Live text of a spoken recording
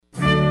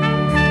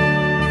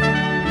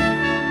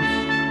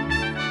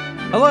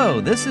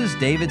Hello, this is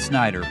David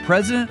Snyder,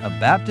 President of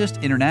Baptist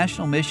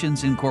International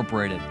Missions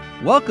Incorporated,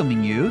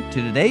 welcoming you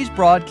to today's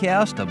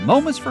broadcast of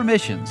Moments for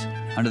Missions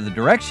under the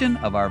direction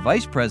of our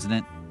Vice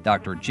President,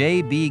 Dr.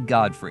 J.B.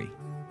 Godfrey.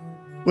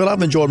 Well,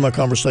 I've enjoyed my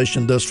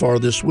conversation thus far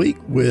this week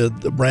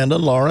with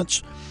Brandon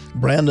Lawrence.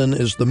 Brandon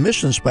is the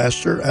missions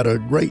pastor at a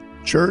great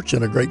church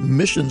and a great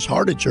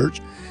missions-hearted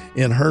church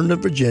in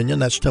Herndon, Virginia,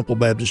 and that's Temple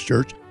Baptist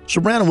Church. So,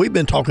 Brandon, we've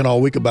been talking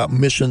all week about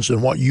missions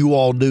and what you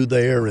all do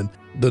there and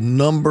the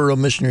number of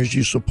missionaries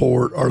you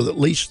support, or at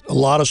least a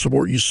lot of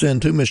support you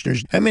send to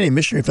missionaries. How many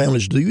missionary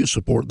families do you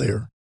support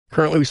there?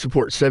 Currently, we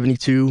support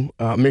 72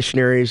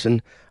 missionaries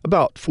in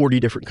about 40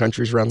 different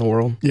countries around the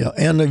world. Yeah,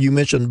 and you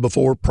mentioned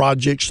before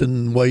projects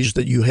and ways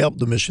that you help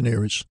the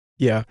missionaries.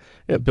 Yeah,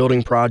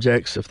 building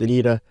projects. If they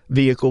need a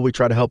vehicle, we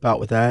try to help out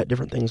with that,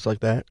 different things like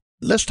that.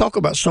 Let's talk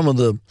about some of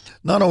the,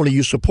 not only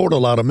you support a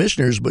lot of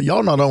missionaries, but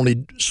y'all not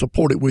only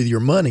support it with your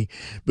money,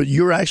 but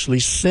you're actually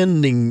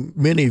sending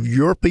many of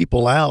your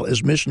people out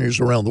as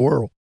missionaries around the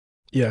world.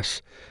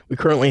 Yes. We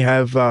currently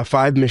have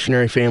 5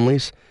 missionary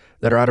families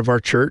that are out of our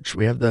church.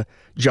 We have the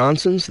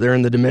Johnsons, they're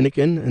in the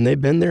Dominican, and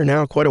they've been there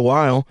now quite a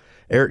while.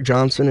 Eric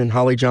Johnson and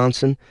Holly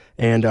Johnson.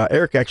 And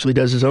Eric actually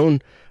does his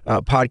own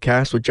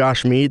podcast with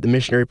Josh Mead, The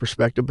Missionary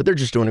Perspective, but they're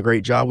just doing a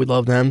great job. We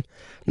love them. And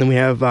then we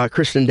have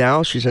Kristen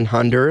Dow. She's in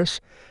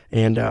Honduras,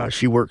 and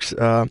she works,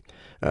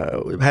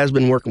 has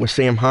been working with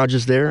Sam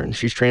Hodges there, and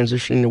she's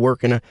transitioning to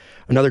work in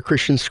another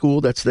Christian school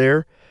that's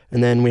there.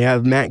 And then we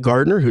have Matt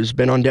Gardner, who's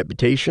been on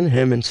deputation,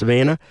 him and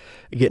Savannah,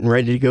 getting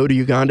ready to go to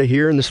Uganda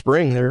here in the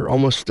spring. They're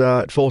almost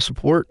at full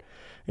support.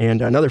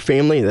 And another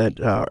family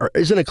that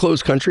is in a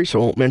closed country, so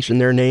I won't mention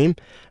their name,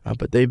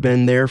 but they've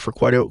been there for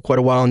quite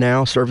a while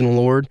now, serving the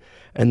Lord.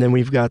 And then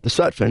we've got the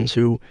Sutphens,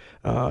 who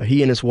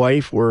he and his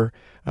wife were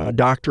a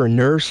doctor and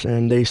nurse,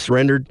 and they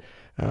surrendered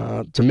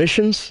to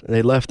missions.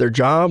 They left their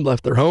job,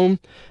 left their home,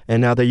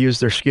 and now they use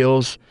their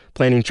skills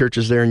planting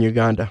churches there in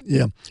Uganda.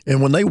 Yeah,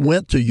 and when they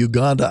went to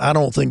Uganda, I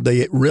don't think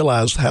they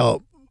realized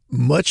how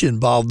much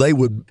involved they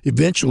would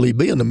eventually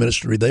be in the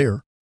ministry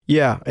there.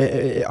 Yeah,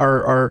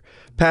 our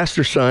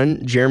pastor's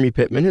son, Jeremy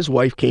Pittman, his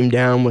wife came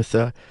down with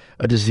a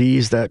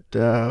disease that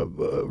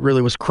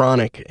really was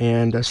chronic,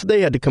 and so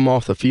they had to come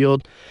off the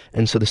field,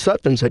 and so the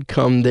Sutphens had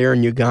come there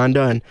in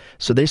Uganda, and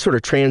so they sort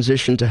of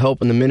transitioned to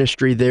help in the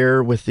ministry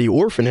there with the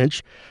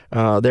orphanage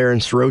there in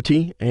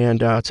Soroti,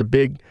 and it's a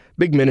big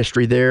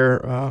ministry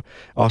there.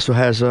 Also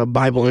has a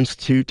Bible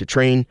Institute to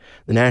train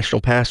the national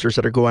pastors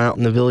that are going out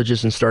in the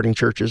villages and starting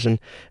churches. And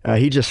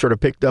he just sort of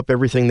picked up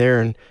everything there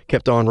and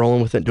kept on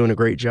rolling with it, doing a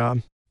great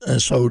job.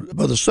 And so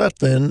Brother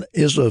Sutphen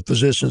is a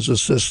physician's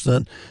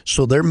assistant,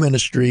 so their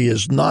ministry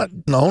is not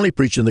only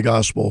preaching the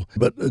gospel,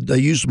 but they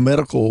use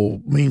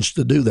medical means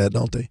to do that,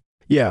 don't they?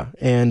 Yeah,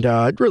 and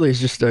it really is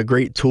just a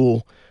great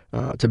tool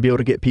to be able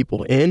to get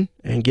people in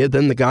and give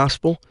them the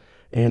gospel.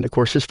 And, of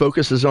course, his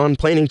focus is on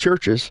planting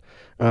churches.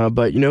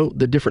 But,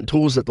 the different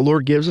tools that the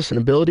Lord gives us and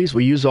abilities,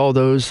 we use all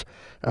those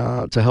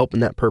to help in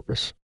that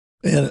purpose.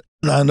 And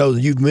I know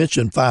that you've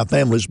mentioned 5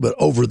 families, but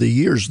over the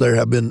years there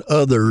have been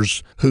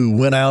others who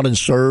went out and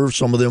served,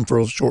 some of them for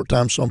a short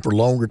time, some for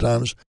longer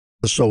times.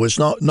 So it's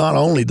not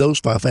only those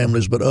 5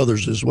 families, but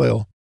others as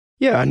well.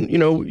 Yeah,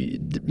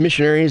 and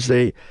missionaries,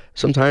 they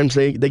sometimes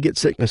get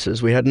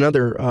sicknesses. We had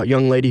another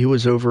young lady who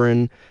was over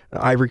in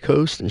Ivory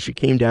Coast, and she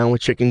came down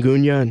with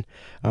chikungunya,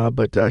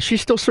 but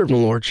she's still serving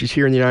the Lord. She's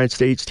here in the United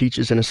States,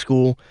 teaches in a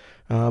school,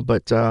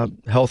 but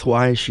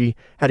health-wise, she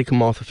had to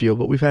come off the field.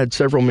 But we've had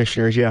several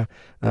missionaries,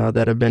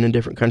 that have been in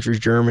different countries,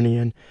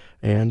 Germany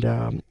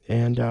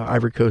and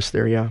Ivory Coast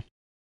there, yeah.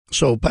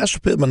 So Pastor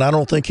Pittman, I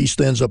don't think he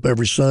stands up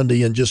every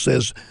Sunday and just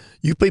says,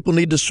 you people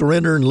need to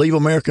surrender and leave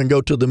America and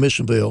go to the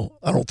mission field.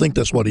 I don't think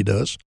that's what he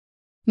does.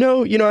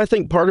 No, I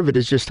think part of it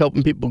is just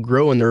helping people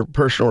grow in their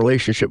personal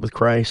relationship with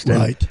Christ. And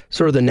right.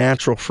 Sort of the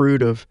natural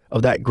fruit of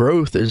that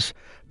growth is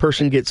a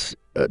person gets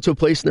to a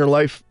place in their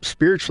life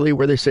spiritually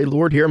where they say,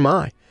 Lord, here am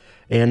I.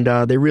 And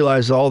they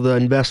realize all the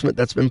investment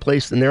that's been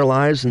placed in their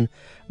lives, and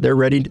they're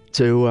ready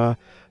to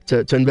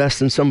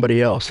invest in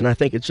somebody else. And I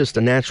think it's just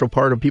a natural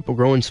part of people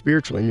growing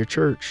spiritually in your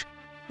church.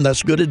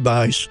 That's good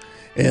advice.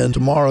 And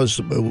tomorrow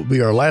will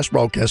be our last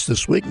broadcast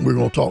this week, and we're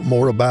going to talk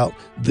more about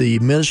the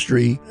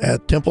ministry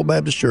at Temple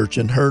Baptist Church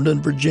in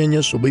Herndon,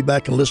 Virginia. So be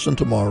back and listen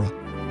tomorrow.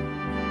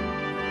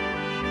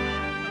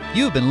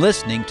 You've been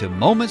listening to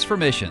Moments for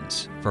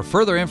Missions. For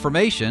further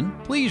information,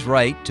 please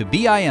write to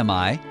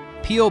BIMI,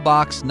 P.O.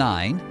 Box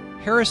 9,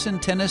 Harrison,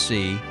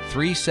 Tennessee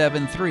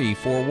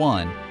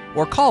 37341,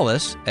 or call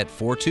us at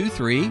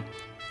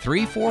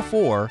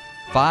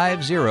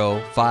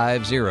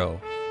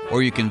 423-344-5050.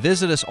 Or you can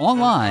visit us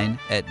online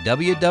at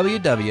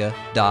www.bimi.org.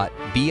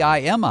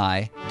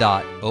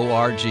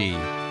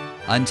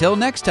 Until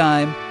next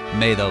time,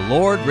 may the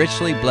Lord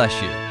richly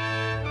bless you.